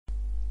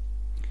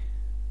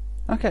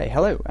Okay,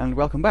 hello and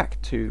welcome back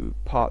to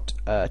part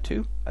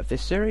 2 of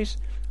this series.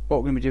 What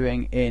we're going to be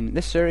doing in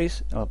this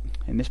series,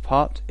 in this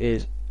part,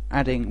 is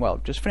adding,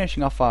 just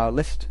finishing off our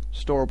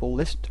storeable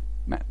list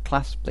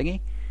class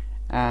thingy,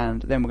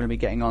 and then we're going to be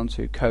getting on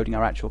to coding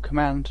our actual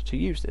command to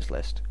use this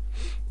list.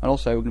 And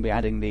also we're going to be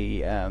adding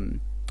the,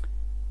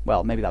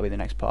 maybe that'll be the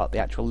next part, the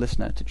actual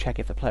listener to check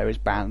if the player is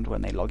banned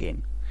when they log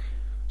in.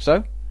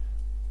 So,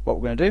 what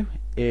we're going to do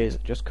is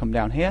just come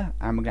down here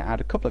and we're going to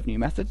add a couple of new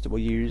methods that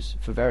we'll use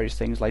for various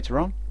things later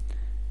on,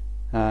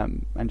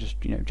 and just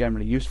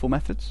generally useful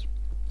methods.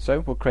 So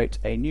we'll create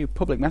a new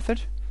public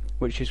method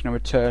which is going to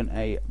return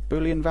a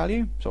boolean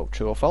value, sort of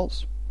true or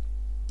false,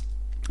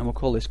 and we'll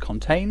call this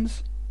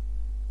contains,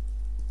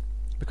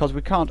 because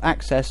we can't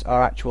access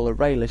our actual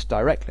array list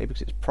directly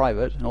because it's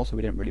private, and also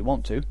we don't really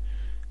want to,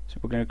 so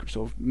we're going to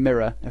sort of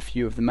mirror a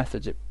few of the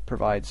methods it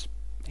provides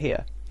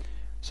here.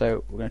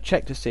 So we're going to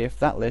check to see if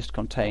that list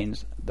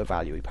contains the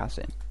value we pass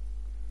in.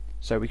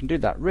 So we can do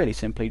that really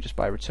simply just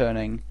by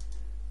returning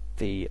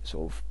the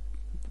sort of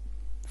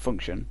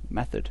function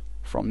method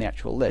from the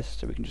actual list.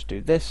 So we can just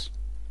do this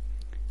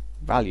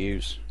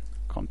values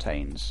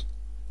contains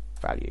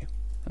value,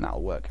 and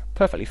that'll work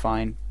perfectly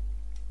fine.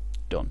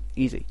 Done.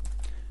 Easy.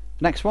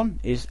 Next one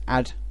is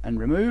add and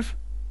remove.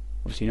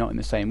 Obviously not in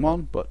the same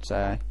one, but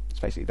it's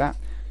basically that.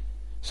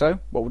 So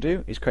what we'll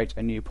do is create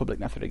a new public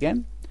method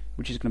again,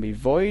 which is going to be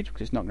void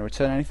because it's not going to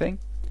return anything,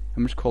 and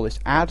we'll just call this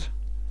add,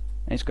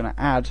 and it's going to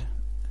add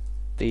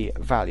the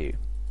value.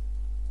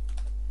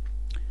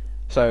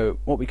 So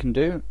what we can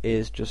do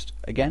is just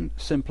again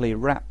simply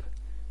wrap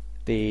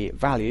the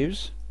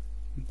values,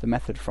 the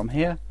method from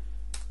here.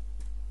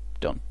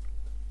 Done.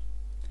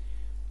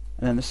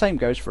 And then the same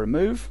goes for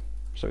remove,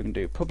 so we can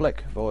do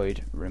public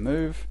void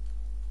remove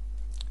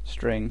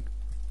string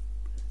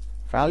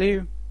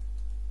value.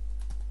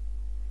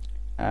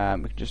 We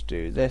can just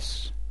do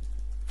this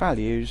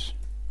values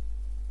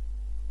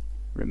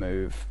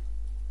remove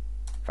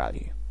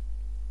value,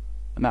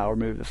 and that will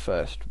remove the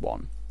first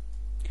one.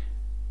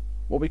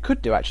 What we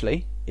could do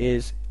actually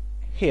is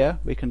here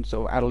we can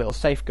sort of add a little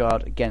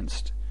safeguard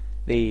against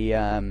the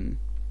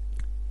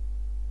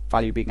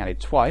value being added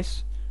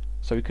twice.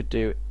 So we could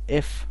do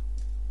if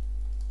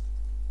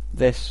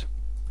this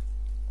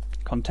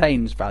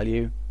contains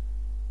value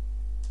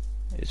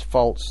is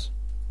false,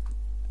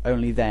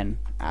 only then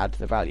add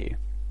the value.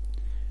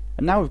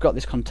 And now we've got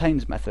this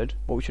contains method,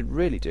 what we should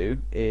really do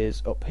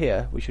is up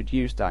here we should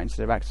use that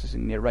instead of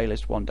accessing the array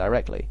list one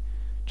directly,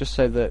 just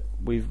so that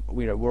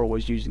we're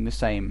always using the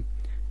same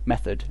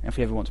method. If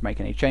we ever want to make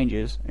any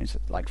changes,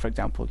 like for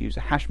example use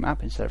a hash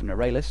map instead of an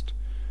array list,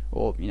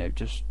 or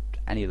just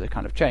any other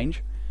kind of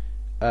change,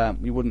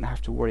 we wouldn't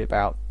have to worry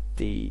about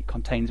the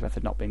contains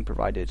method not being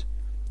provided.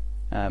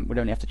 We'd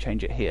only have to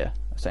change it here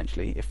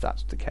essentially if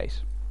that's the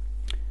case.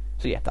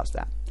 So yeah, that's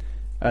that.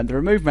 The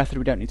remove method,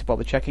 we don't need to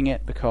bother checking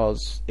it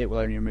because it will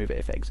only remove it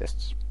if it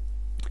exists.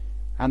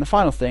 And the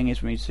final thing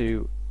is we need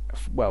to,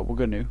 we're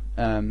going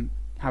to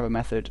have a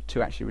method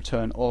to actually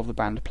return all of the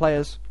banned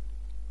players,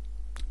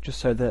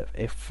 just so that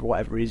if for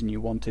whatever reason you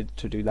wanted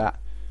to do that,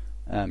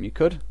 you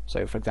could.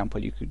 So for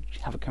example you could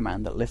have a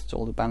command that lists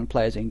all the banned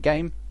players in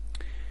game.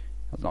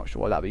 I'm not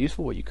sure why that would be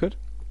useful, but you could.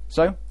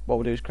 So what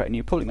we'll do is create a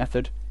new public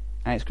method,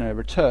 and it's going to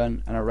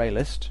return an array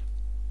list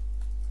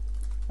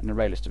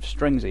of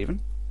strings even,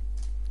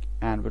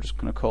 and we're just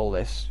going to call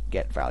this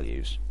get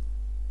values.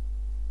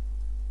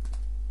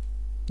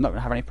 Not going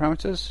to have any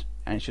parameters,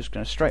 and it's just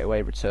going to straight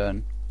away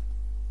return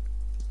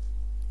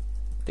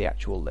the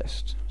actual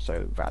list,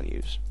 so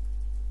values.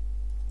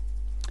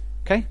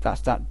 Okay,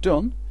 that's that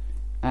done,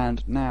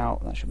 and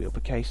now that should be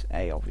uppercase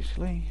A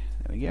obviously.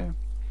 There we go.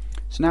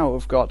 So now what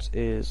we've got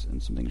is,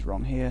 and something's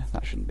wrong here,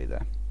 that shouldn't be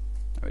there.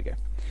 There we go.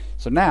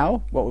 So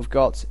now what we've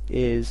got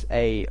is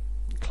a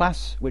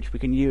class which we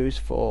can use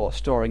for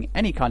storing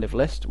any kind of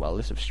list,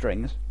 list of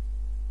strings.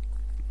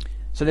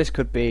 So this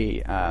could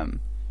be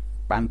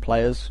banned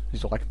players,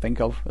 is all I can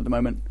think of at the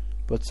moment,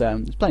 but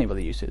there's plenty of other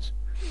uses.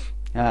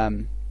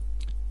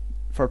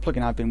 For a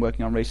plugin I've been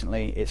working on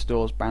recently, it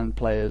stores banned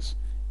players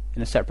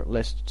in a separate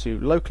list to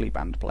locally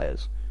banned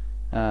players,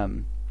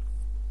 and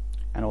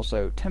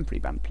also temporary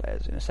banned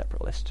players in a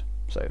separate list.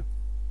 So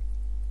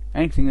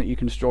anything that you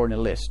can store in a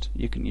list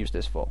you can use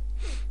this for.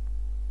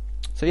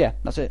 So yeah,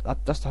 that's it.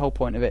 That's the whole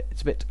point of it.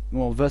 It's a bit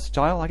more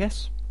versatile, I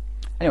guess.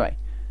 Anyway,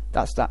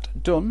 that's that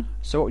done.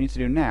 So what we need to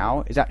do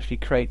now is actually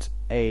create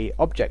a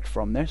object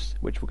from this,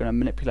 which we're going to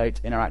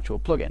manipulate in our actual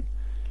plugin.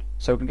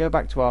 So we can go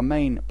back to our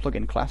main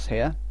plugin class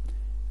here,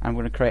 and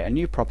we're going to create a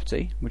new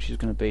property, which is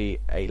going to be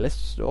a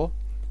list store,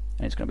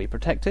 and it's going to be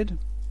protected,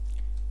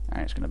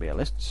 and it's going to be a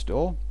list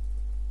store,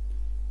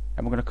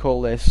 and we're going to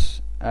call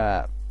this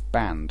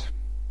banned.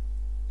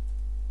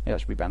 Yeah, that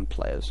should be banned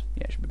players.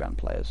 Yeah, it should be banned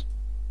players.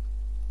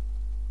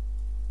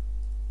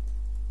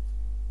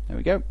 There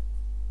we go.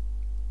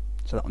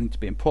 So that will need to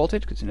be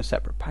imported because it's in a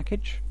separate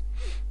package.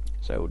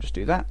 So we'll just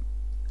do that.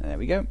 And there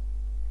we go.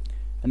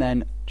 And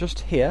then just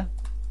here,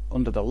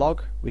 under the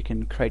log, we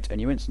can create a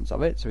new instance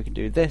of it. So we can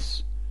do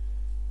this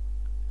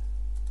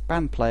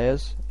banned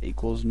players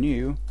equals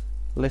new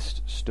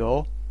list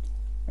store.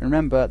 And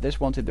remember, this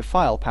wanted the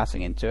file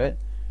passing into it,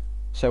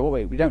 so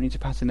we don't need to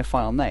pass in the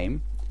file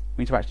name,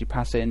 we need to actually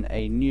pass in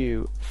a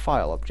new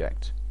file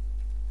object,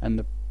 and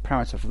the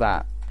parameter for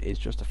that is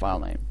just a file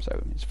name,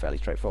 so it's fairly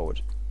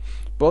straightforward.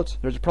 But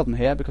there's a problem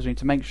here because we need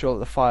to make sure that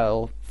the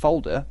file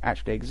folder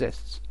actually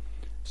exists.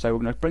 So we're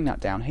going to bring that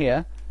down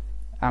here,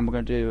 and we're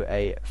going to do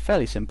a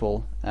fairly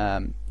simple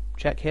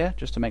check here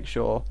just to make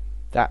sure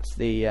that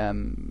the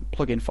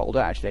plugin folder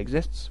actually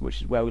exists,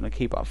 which is where we're going to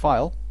keep our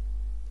file.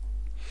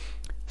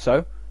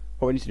 So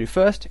what we need to do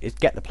first is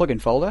get the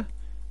plugin folder,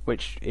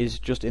 which is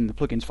just in the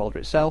plugins folder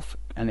itself,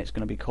 and it's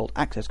going to be called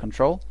access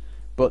control.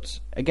 But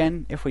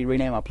again, if we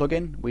rename our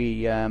plugin,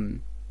 we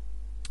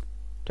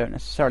don't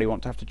necessarily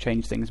want to have to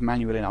change things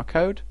manually in our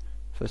code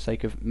for the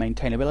sake of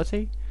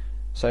maintainability.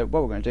 So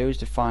what we're going to do is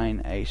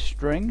define a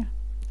string,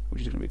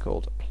 which is going to be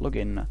called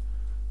plugin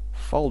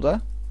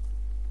folder,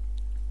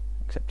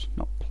 except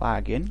not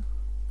plugin.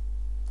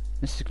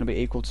 This is going to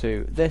be equal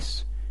to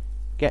this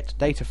get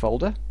data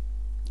folder,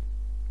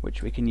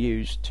 which we can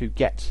use to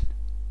get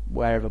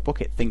wherever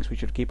Bukkit thinks we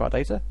should keep our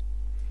data,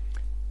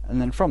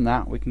 and then from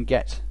that we can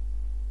get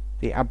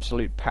the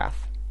absolute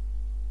path,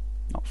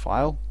 not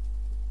file,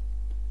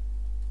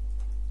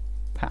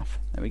 path.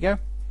 There we go,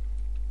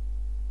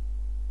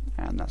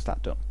 and that's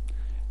that done.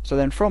 So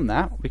then from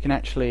that we can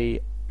actually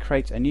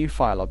create a new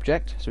file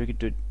object. So we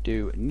could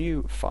do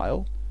new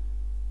file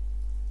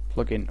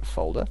plugin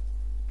folder,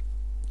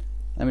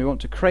 and we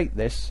want to create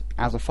this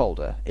as a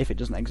folder if it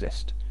doesn't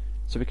exist.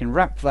 So we can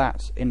wrap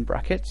that in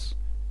brackets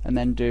and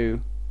then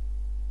do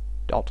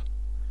dot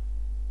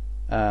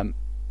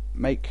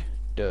make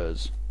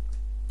does,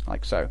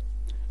 like so.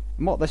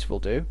 And what this will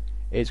do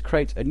is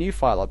create a new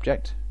file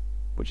object,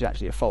 which is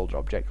actually a folder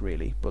object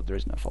really, but there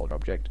isn't a folder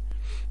object.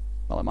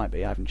 Well, it might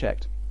be, I haven't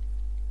checked.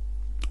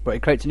 But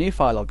it creates a new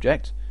file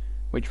object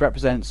which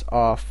represents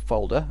our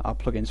folder, our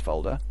plugins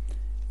folder,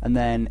 and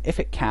then if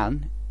it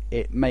can,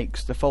 it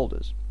makes the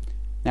folders.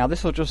 Now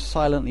this will just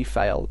silently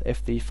fail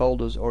if the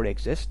folders already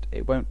exist.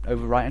 It won't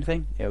overwrite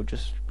anything, it'll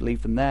just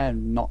leave them there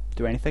and not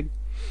do anything.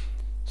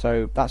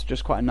 So that's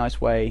just quite a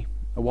nice way,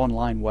 a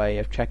one-line way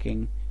of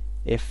checking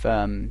if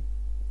your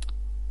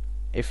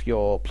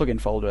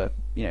plugin folder,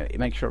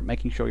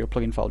 making sure your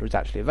plugin folder is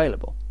actually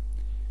available.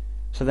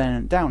 So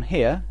then down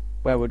here,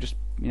 where we're just,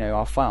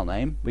 our file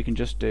name, we can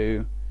just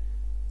do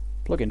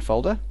plugin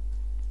folder,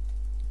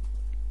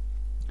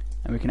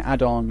 and we can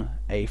add on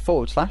a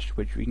 /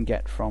 which we can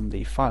get from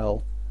the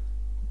file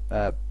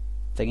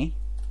thingy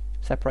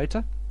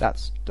separator.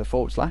 That's the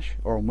 /,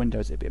 or on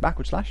Windows it'd be a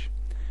 /,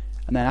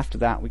 and then after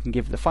that we can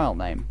give the file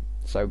name.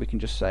 So we can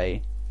just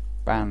say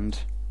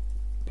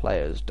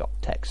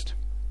bandplayers.txt.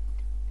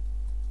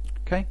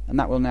 Okay, and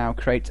that will now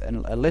create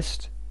a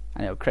list,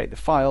 and it will create the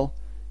file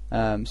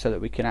so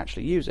that we can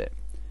actually use it.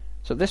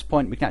 So at this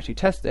point we can actually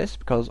test this,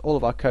 because all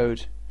of our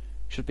code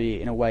should be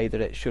in a way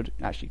that it should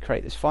actually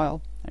create this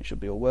file, and it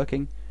should be all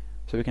working.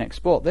 So we can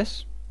export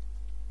this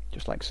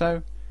just like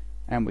so,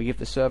 and we give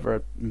the server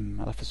I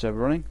left the server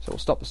running, so we'll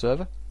stop the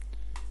server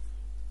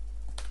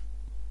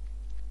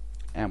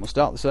and we'll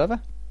start the server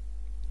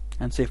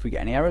and see if we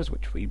get any errors,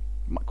 which we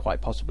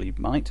quite possibly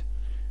might.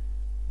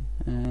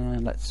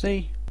 Let's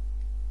see.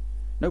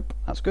 Nope,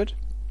 that's good.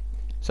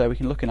 So we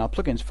can look in our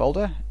plugins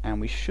folder, and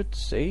we should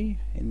see,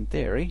 in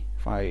theory,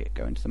 if I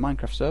go into the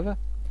Minecraft server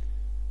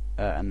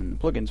and then the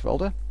plugins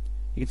folder,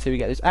 you can see we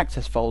get this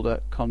access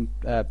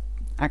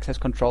access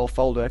control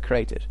folder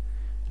created.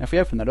 And if we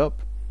open that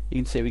up, you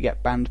can see we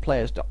get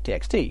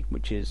bandplayers.txt,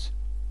 which is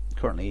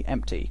currently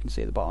empty. You can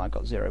see at the bottom I've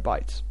got 0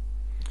 bytes.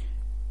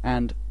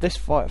 And the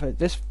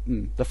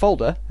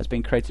folder has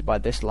been created by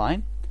this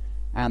line,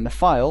 and the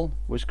file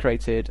was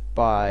created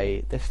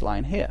by this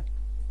line here.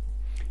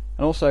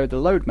 And also the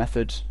load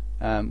method,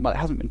 well, it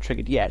hasn't been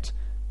triggered yet,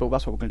 but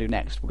that's what we're going to do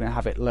next. We're going to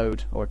have it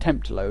load, or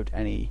attempt to load,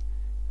 any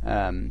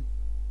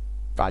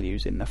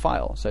values in the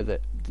file, so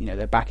that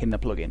they're back in the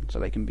plugin, so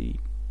they can be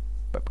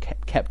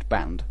kept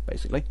banned,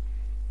 basically.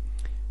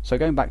 So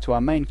going back to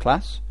our main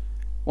class,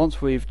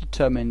 once we've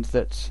determined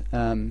that,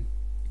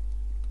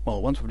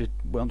 once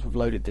we've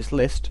loaded this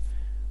list,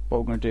 what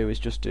we're going to do is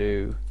just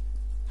do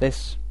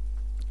this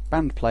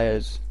band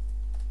players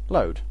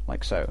load,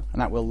 like so,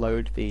 and that will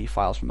load the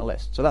files from the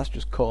list. So that's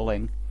just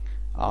calling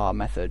our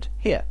method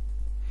here,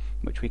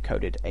 which we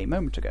coded a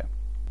moment ago.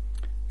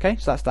 Okay,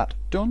 so that's that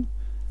done.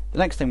 The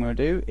next thing we're going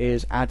to do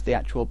is add the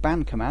actual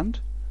ban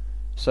command.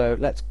 So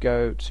let's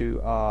go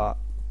to our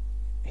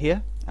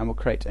here, and we'll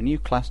create a new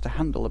class to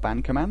handle the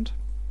ban command,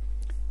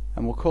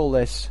 and we'll call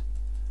this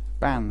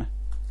ban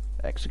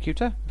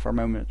executor. For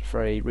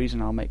a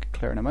reason I'll make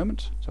clear in a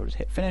moment. So we'll just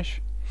hit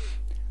finish.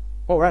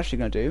 What we're actually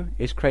going to do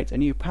is create a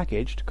new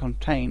package to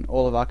contain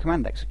all of our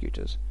command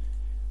executors.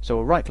 So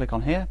we'll right click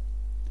on here.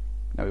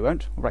 No, we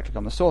won't. We'll right click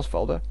on the source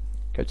folder,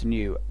 go to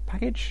new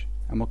package,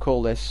 and we'll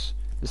call this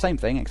the same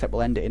thing, except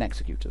we'll end it in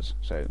executors.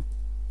 So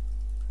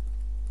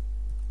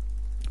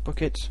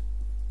Bukkit,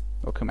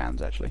 or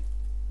commands actually.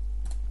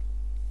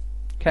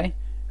 Okay,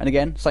 and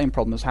again, same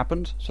problem has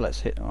happened. So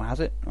let's hit, or has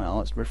it? Well,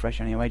 let's refresh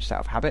anyway, just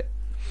out of habit.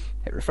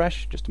 hit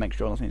refresh just to make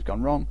sure nothing's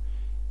gone wrong,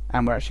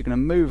 and we're actually going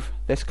to move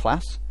this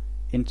class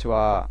into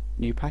our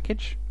new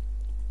package,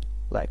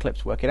 let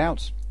Eclipse work it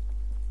out,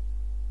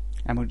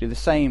 and we'll do the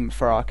same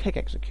for our kick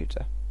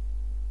executor,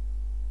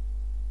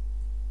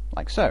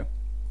 like so.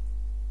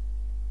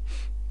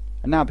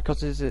 And now because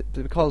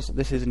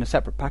this is in a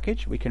separate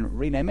package, we can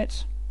rename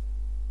it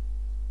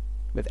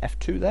with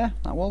F2 there,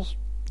 that was,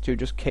 to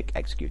just kick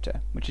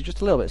executor, which is just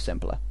a little bit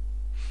simpler.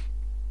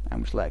 And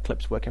we'll just let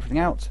Eclipse work everything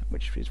out,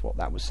 which is what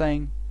that was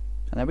saying,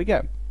 and there we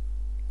go.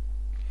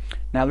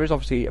 Now there is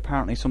obviously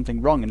apparently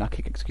something wrong in our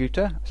kick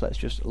executor, so let's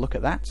just look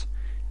at that.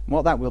 And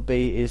what that will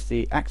be is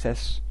the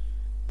access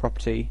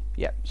property.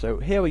 Yep, so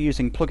here we're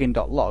using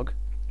plugin.log,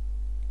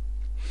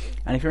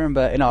 and if you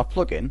remember in our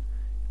plugin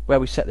where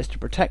we set this to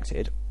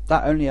protected,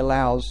 that only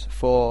allows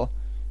for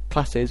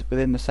classes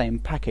within the same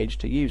package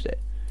to use it.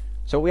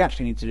 So what we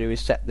actually need to do is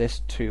set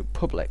this to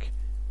public,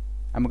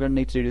 and we're going to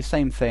need to do the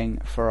same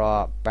thing for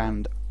our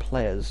band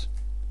players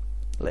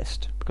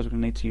list, because we're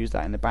going to need to use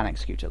that in the band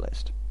executor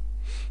list.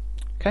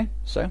 Okay,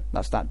 so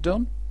that's that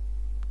done.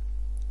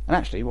 And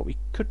actually what we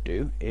could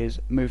do is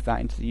move that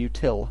into the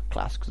util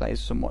class, because that is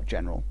somewhat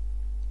general.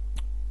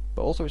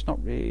 But also it's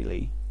not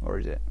really, or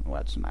is it?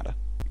 Well, it doesn't matter.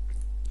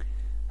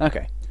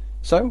 Okay,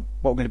 so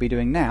what we're going to be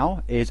doing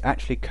now is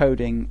actually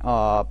coding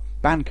our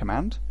ban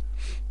command.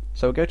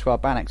 So we'll go to our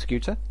ban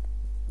executor,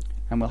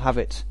 and we'll have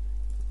it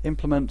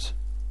implement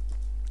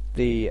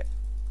the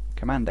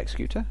command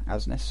executor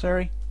as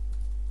necessary.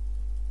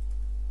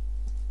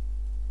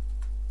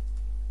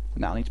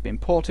 And that'll need to be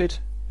imported,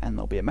 and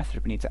there'll be a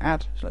method we need to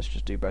add, so let's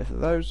just do both of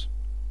those.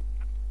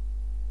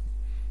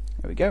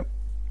 There we go,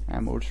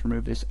 and we'll just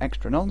remove this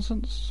extra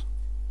nonsense.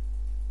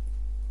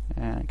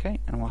 Okay,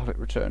 and we'll have it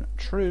return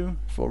true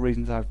for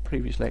reasons I've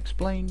previously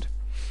explained,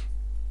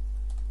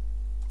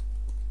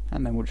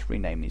 and then we'll just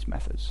rename these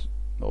methods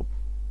or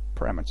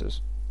parameters.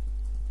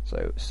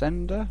 So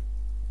sender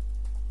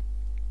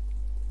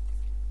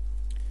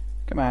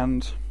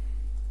command,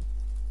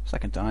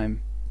 second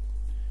time,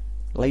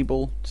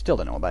 label, still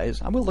don't know what that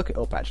is, I will look it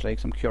up actually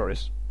because I'm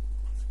curious,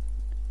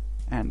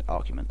 and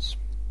arguments.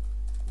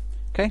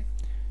 Okay,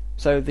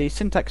 so the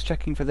syntax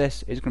checking for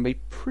this is going to be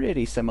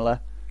pretty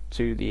similar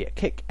to the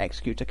kick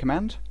executor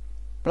command,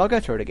 but I'll go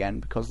through it again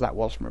because that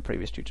was from a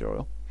previous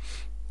tutorial.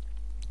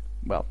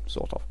 Well,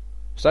 sort of.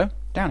 So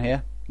down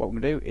here what we're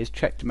going to do is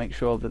check to make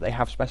sure that they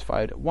have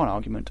specified one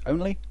argument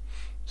only.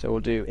 So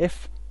we'll do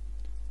if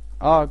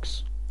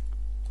args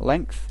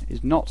length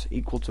is not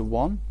equal to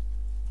 1,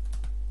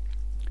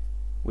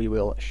 we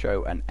will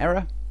show an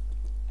error,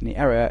 and the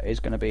error is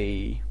going to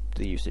be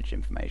the usage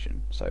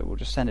information. So we'll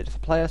just send it to the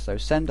player, so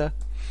sender,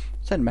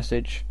 send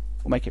message,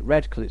 we'll make it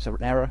red because it's an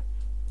error.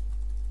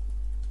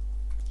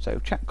 So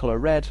chat color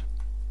red,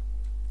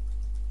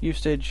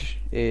 usage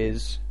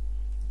is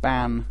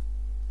ban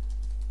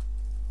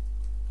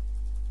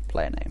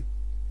player name.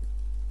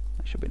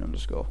 That should be an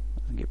underscore,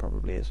 I think it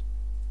probably is.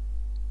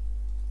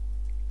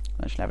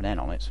 That should have an N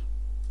on it.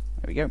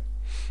 There we go.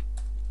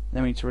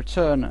 Then we need to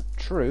return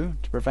true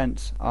to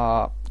prevent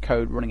our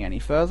code running any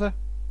further.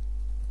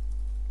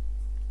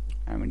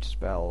 And we need to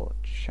spell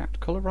chat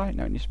color right.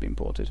 No, it needs to be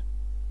imported.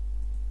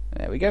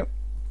 There we go.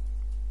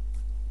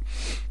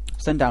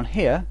 So then down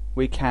here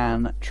we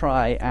can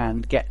try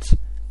and get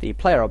the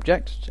player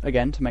object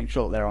again to make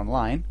sure that they're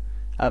online.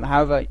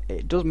 However,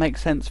 it does make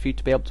sense for you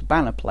to be able to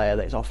ban a player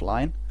that is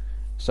offline.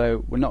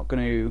 So we're not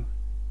going to,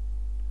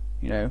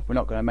 we're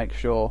not going to make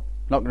sure,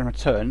 not going to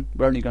return.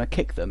 We're only going to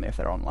kick them if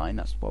they're online.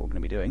 That's what we're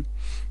going to be doing.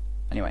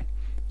 Anyway,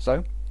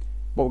 so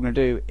what we're going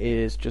to do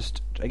is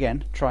just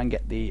again try and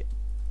get the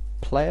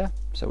player.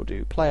 So we'll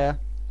do player.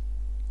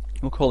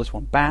 We'll call this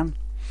one ban.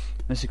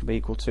 This is going to be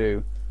equal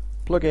to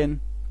plugin,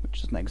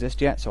 which doesn't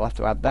exist yet, so I'll have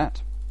to add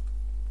that.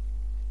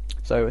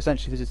 So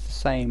essentially this is the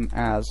same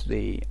as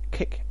the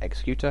kick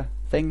executor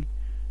thing.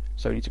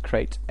 So we need to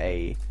create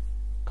a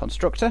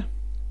constructor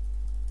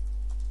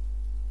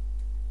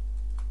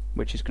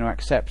which is going to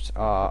accept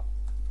our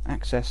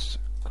access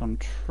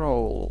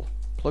control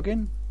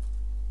plugin.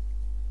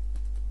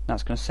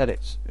 That's going to set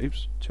it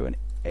to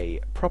a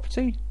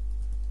property,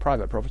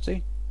 private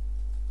property,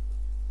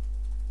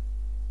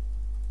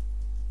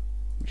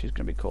 which is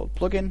going to be called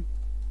plugin.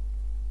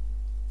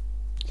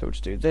 So we'll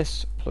just do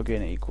this,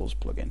 plugin equals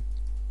plugin.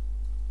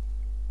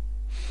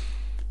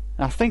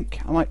 Now I think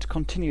I might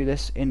continue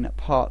this in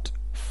part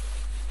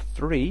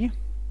 3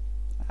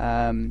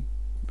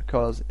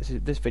 because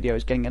this video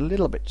is getting a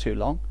little bit too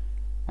long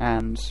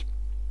and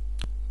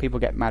people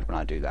get mad when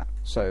I do that.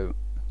 So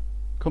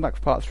come back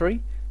for part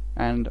 3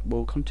 and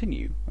we'll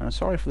continue. And I'm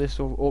sorry for this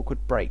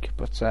awkward break,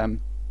 but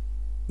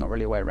not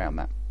really a way around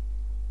that.